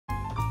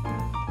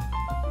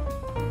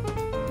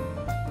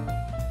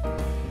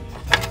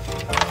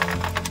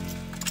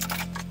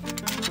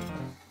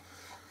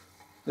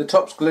The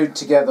top's glued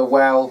together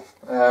well.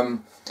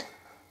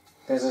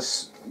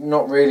 There's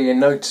not really a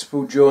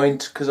noticeable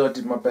joint because I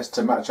did my best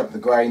to match up the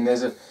grain.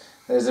 There's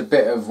a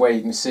bit of where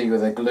you can see where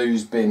the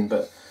glue's been,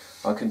 but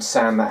I can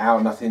sand that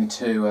out. Nothing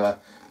too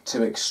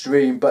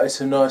extreme, but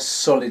it's a nice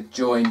solid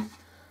joint.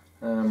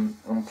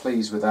 I'm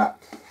pleased with that.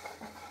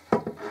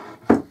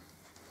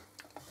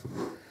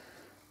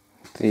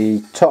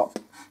 The top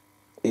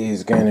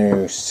is going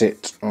to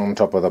sit on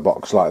top of the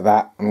box like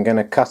that. I'm going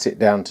to cut it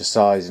down to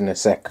size in a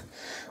sec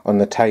on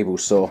the table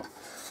saw.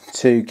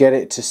 To get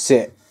it to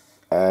sit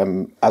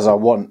as I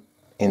want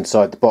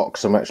inside the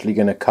box, I'm actually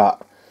going to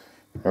cut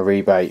a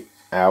rebate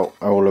out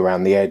all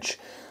around the edge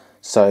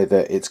so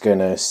that it's going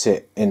to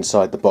sit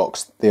inside the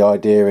box. The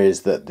idea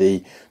is that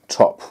the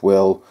top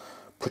will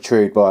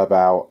protrude by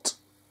about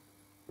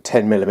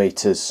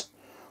 10mm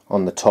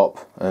on the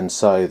top, and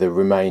so the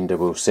remainder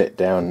will sit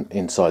down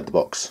inside the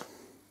box.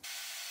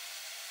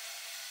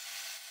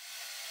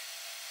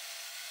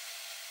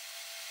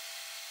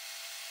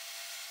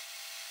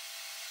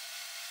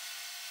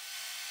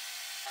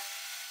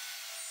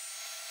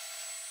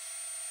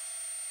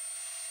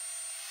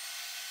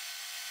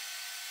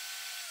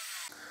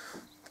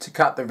 To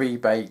cut the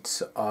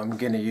rebate, I'm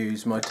going to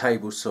use my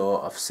table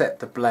saw. I've set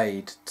the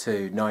blade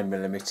to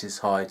 9mm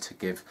high to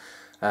give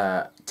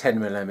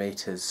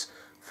 10mm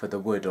for the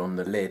wood on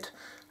the lid,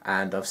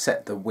 and I've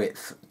set the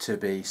width to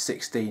be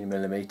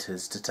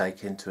 16mm to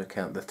take into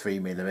account the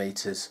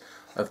 3mm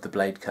of the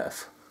blade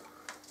curve.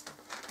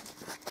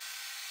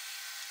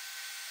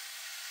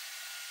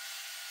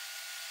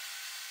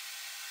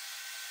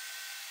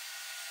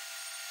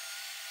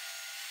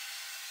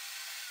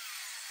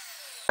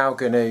 Now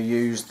going to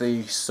use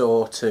the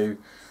saw to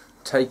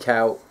take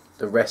out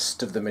the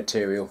rest of the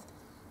material.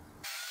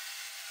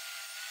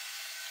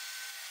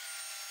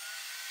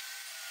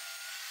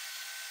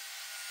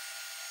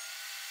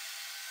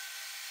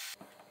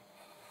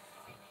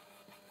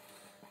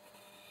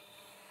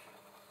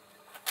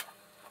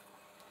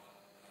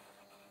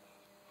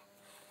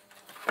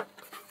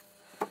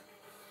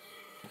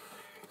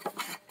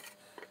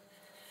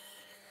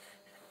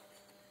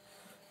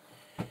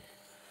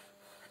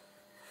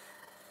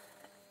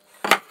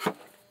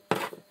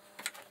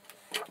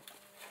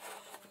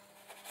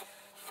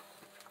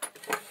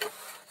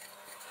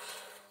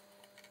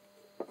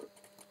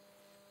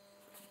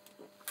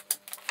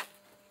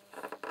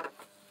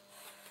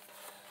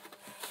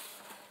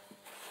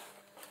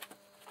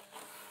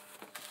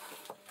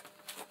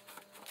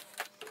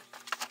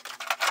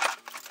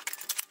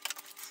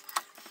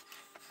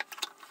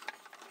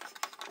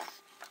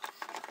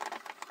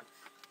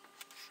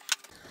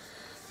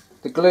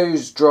 The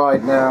glue's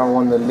dried now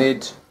on the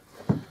lid.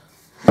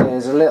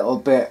 There's a little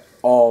bit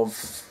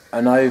of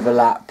an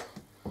overlap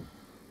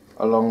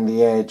along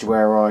the edge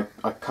where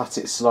I cut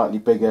it slightly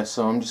bigger,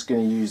 so I'm just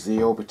going to use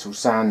the orbital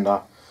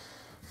sander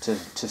to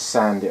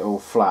sand it all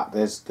flat.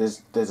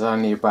 There's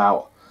only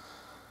about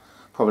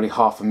probably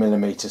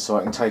 0.5mm, so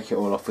I can take it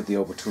all off with the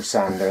orbital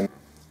sander,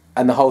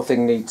 and the whole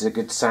thing needs a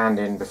good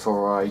sanding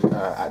before I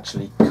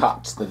actually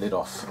cut the lid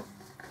off.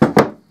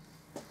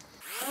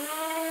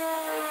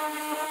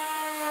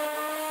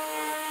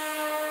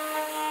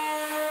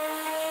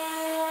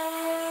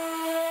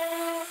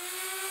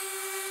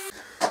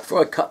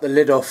 Before I cut the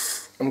lid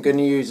off, I'm going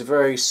to use a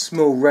very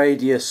small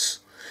radius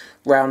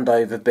round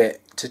over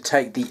bit to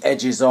take the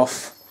edges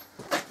off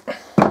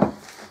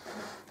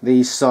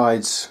these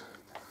sides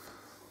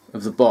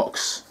of the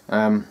box,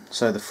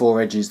 so the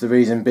 4 edges. The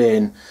reason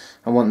being,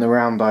 I want the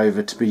round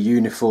over to be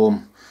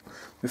uniform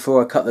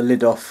before I cut the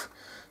lid off,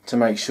 to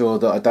make sure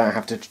that I don't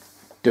have to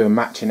do a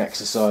matching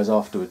exercise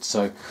afterwards.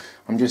 So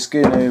I'm just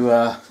going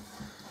to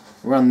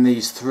run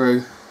these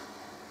through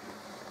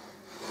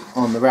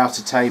on the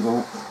router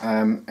table,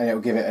 and it will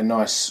give it a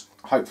nice,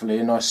 hopefully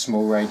a nice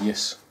small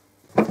radius.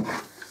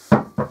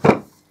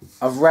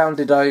 I've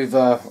rounded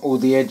over all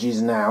the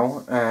edges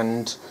now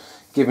and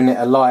given it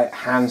a light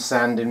hand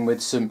sanding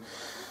with some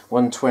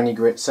 120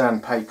 grit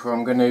sandpaper.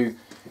 I'm going to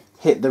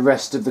hit the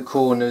rest of the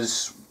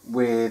corners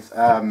with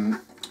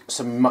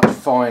some much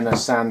finer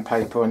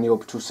sandpaper on the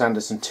orbital sander,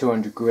 some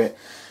 200 grit,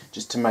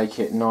 just to make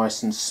it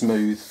nice and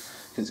smooth,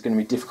 because it's going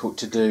to be difficult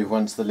to do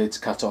once the lid's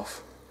cut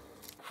off.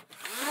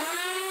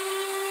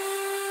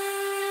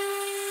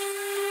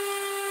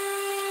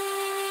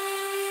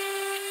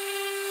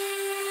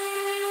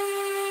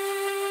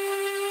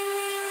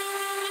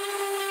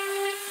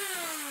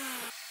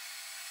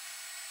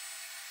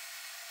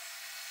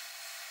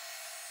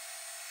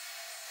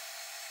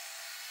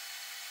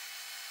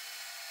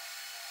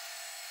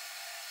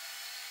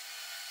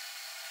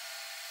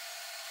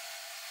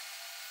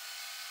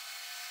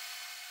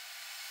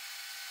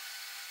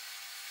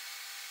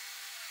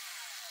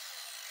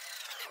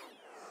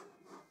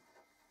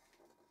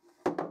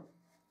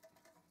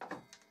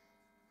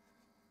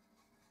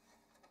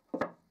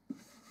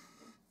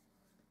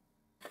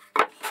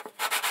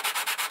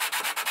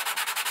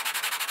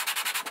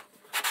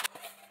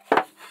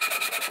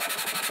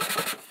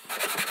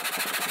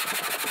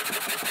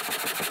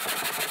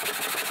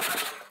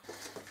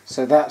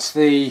 So that's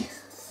the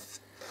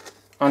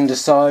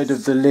underside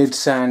of the lid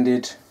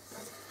sanded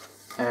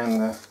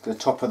and the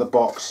top of the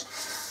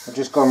box. I've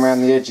just gone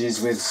around the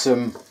edges with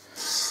some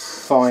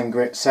fine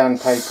grit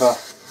sandpaper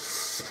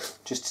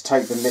just to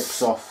take the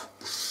lips off.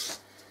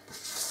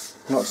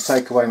 Not to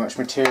take away much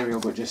material,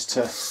 but just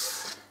to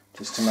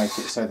make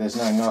it so there's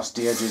no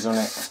nasty edges on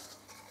it.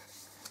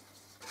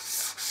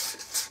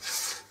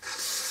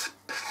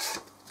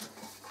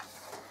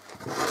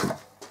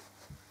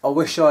 I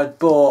wish I'd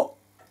bought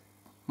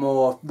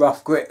more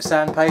rough grit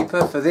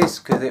sandpaper for this,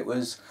 because it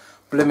was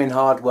blooming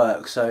hard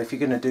work. So if you're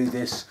going to do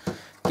this,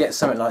 get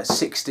something like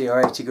 60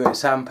 or 80 grit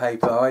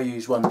sandpaper. I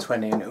used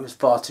 120 and it was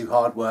far too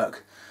hard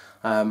work,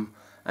 and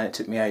it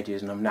took me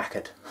ages and I'm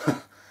knackered.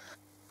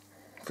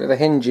 For the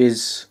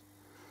hinges,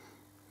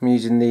 I'm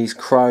using these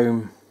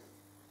chrome,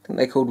 I think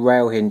they're called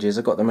rail hinges.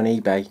 I got them on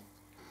eBay.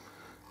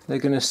 They're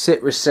going to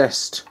sit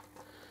recessed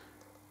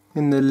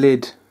in the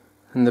lid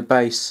and the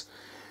base.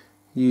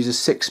 Use a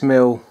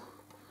 6mm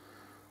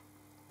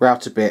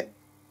router bit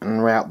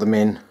and route them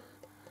in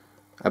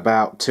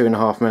about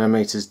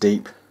 2.5mm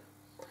deep.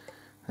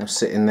 They'll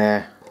sit in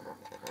there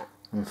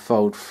and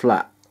fold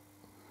flat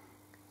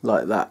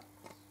like that.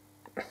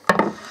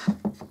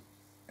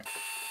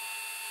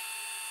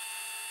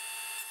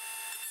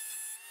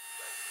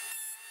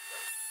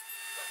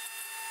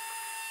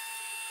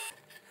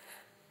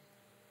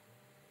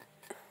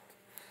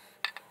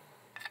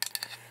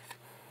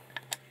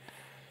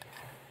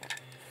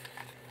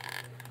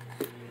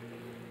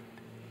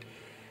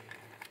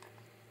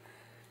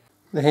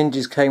 The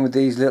hinges came with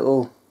these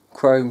little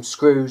chrome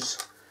screws,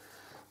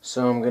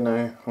 so I'm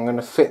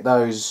gonna fit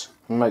those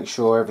and make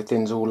sure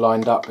everything's all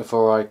lined up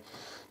before I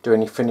do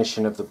any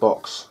finishing of the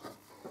box.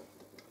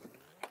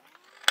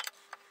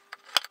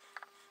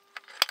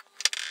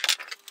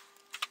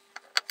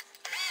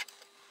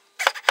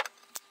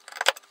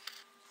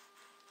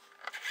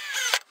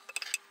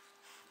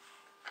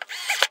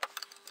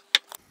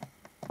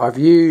 I've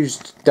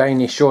used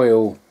Danish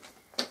oil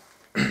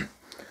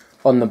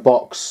on the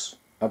box.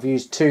 I've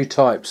used two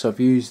types. I've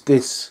used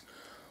this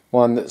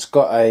one that's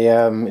got a,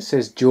 it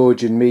says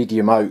Georgian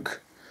medium oak,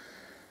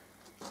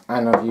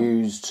 and I've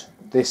used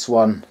this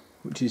one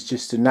which is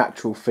just a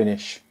natural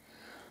finish.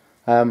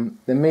 The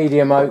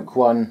medium oak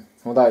one,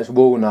 although it's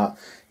walnut,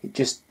 it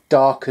just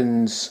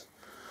darkens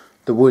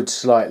the wood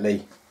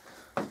slightly,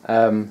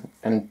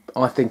 and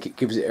I think it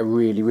gives it a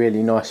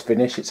really nice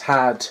finish. It's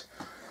had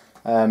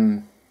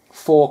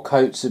 4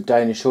 coats of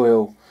Danish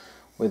oil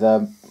with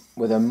a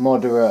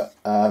moderate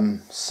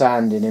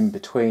sanding in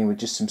between, with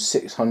just some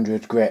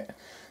 600 grit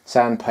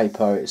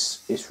sandpaper.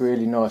 It's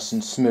really nice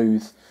and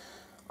smooth.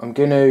 I'm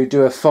going to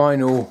do a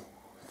final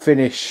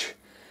finish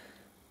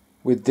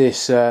with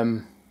this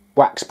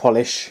wax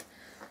polish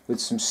with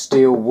some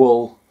steel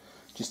wool,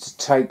 just to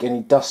take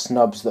any dust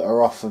snubs that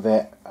are off of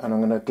it, and I'm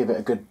going to give it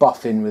a good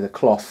buff in with a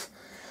cloth.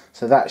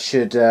 So that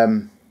should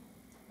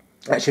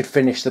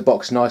finish the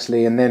box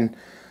nicely, and then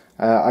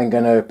I'm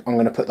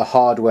gonna put the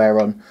hardware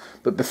on.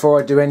 But before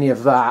I do any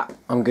of that,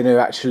 I'm going to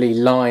actually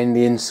line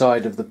the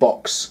inside of the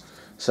box.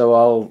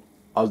 So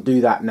I'll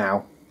do that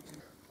now.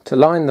 To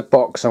line the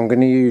box, I'm going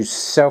to use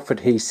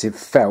self-adhesive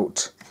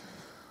felt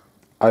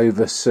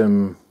over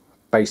some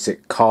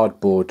basic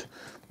cardboard.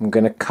 I'm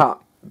going to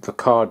cut the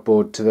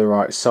cardboard to the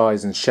right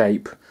size and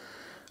shape,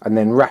 and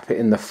then wrap it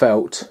in the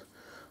felt,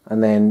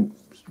 and then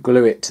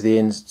glue it to the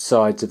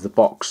insides of the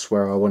box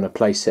where I want to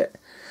place it.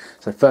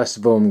 So first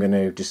of all, I'm going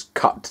to just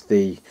cut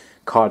the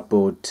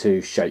cardboard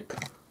to shape.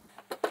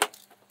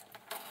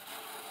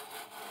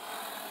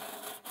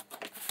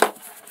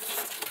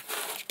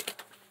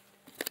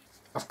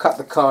 I've cut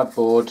the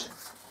cardboard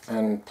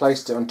and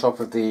placed it on top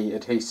of the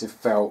adhesive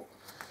felt,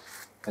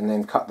 and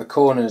then cut the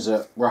corners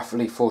at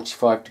roughly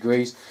 45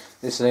 degrees.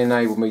 This will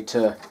enable me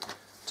to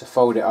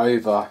fold it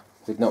over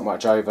with not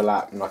much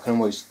overlap, and I can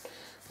always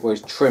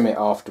trim it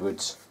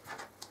afterwards.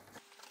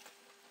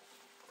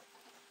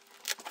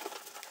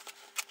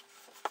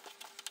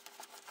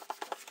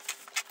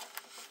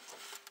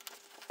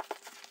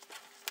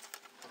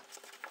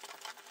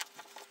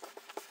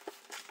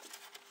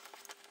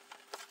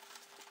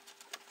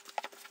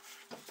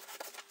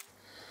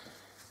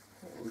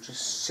 It will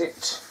just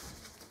sit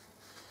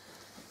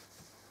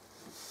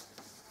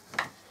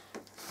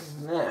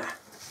in there.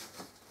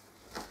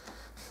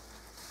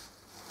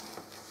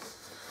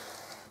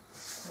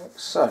 Like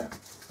so.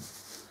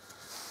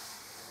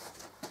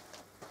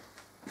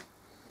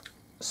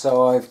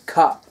 So I've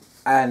cut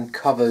and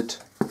covered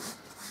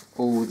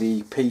all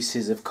the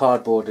pieces of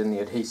cardboard in the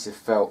adhesive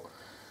felt.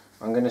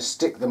 I'm going to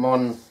stick them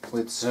on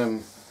with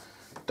some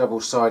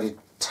double-sided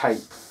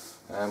tape,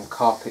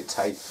 carpet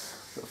tape.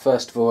 But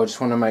first of all, I just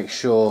want to make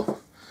sure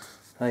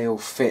they all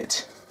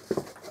fit,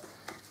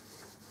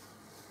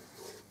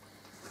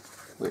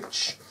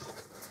 which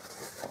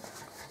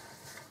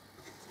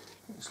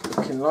is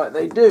looking like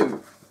they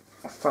do.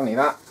 Funny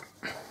that.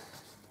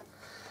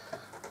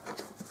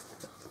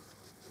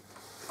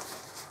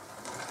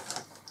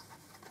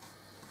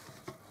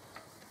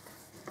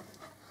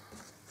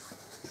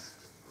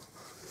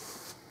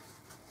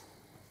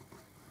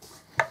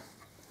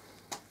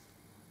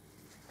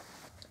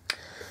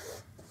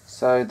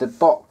 So the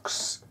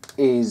box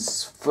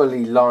is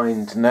fully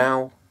lined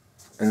now,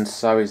 and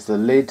so is the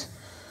lid.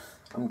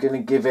 I'm going to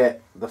give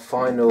it the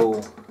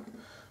final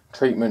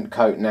treatment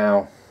coat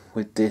now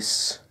with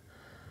this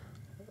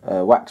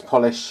wax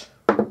polish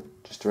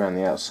just around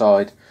the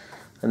outside,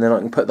 and then I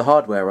can put the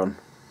hardware on.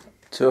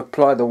 To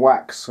apply the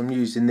wax, I'm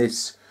using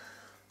this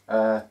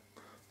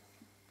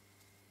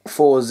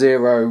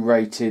 4.0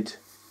 rated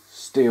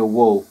steel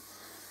wool.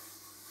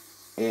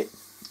 It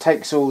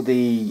takes all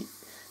the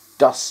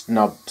dust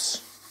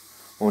nubs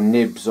or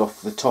nibs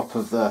off the top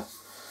of the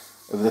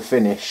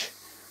finish,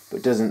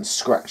 but doesn't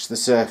scratch the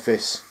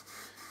surface,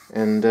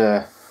 and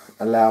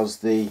allows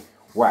the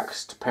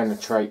wax to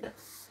penetrate.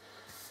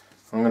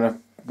 I'm going to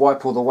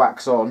wipe all the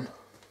wax on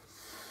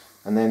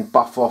and then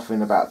buff off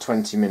in about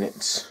 20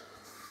 minutes.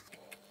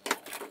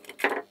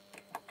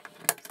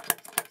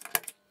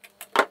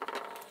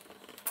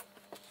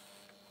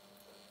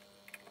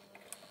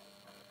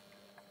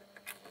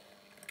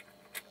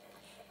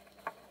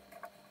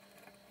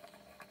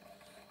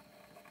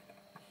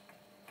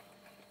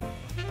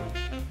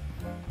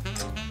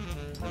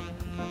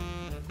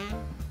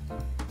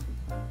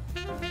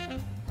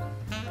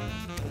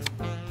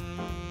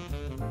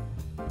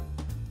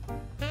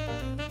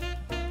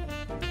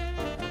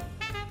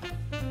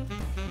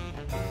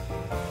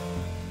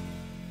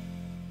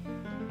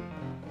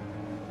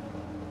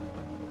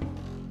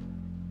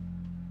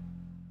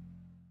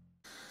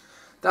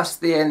 That's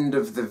the end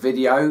of the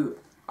video.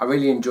 I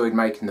really enjoyed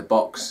making the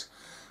box,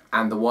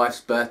 and the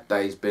wife's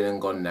birthday's been and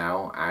gone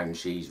now, and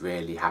she's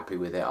really happy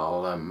with it.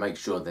 I'll make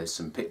sure there's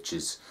some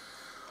pictures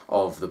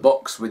of the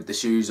box with the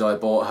shoes I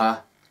bought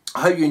her.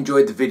 I hope you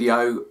enjoyed the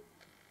video.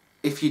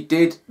 If you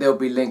did, there'll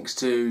be links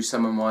to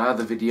some of my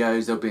other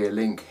videos. There'll be a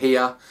link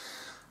here.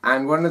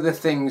 And one of the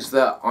things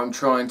that I'm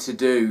trying to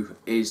do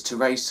is to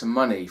raise some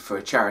money for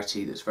a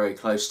charity that's very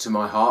close to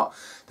my heart.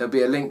 There'll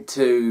be a link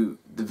to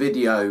the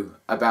video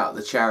about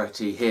the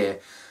charity here.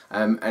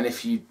 And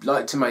if you'd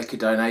like to make a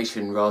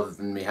donation rather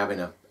than me having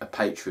a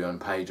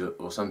Patreon page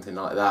or something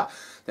like that,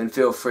 then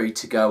feel free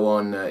to go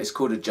on. It's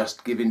called a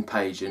Just Giving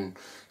page, and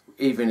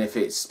even if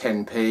it's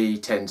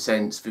 10p, 10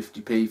 cents,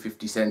 50p,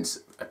 50 cents,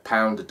 a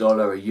pound, a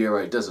dollar, a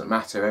euro, it doesn't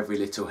matter. Every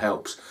little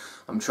helps.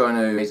 I'm trying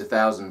to raise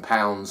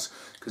 £1,000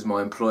 because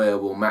my employer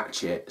will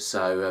match it.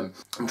 So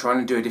I'm trying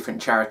to do a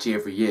different charity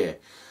every year.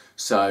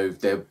 So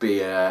there'll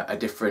be a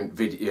different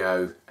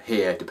video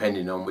here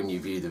depending on when you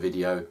view the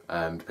video,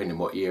 depending on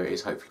what year it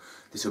is. Hopefully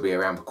this will be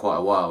around for quite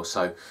a while.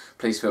 So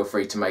please feel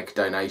free to make a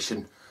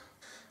donation.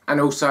 And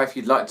also, if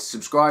you'd like to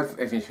subscribe,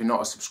 even if you're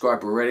not a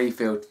subscriber already,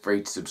 feel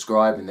free to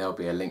subscribe, and there'll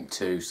be a link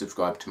to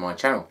subscribe to my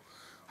channel.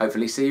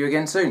 Hopefully see you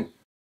again soon.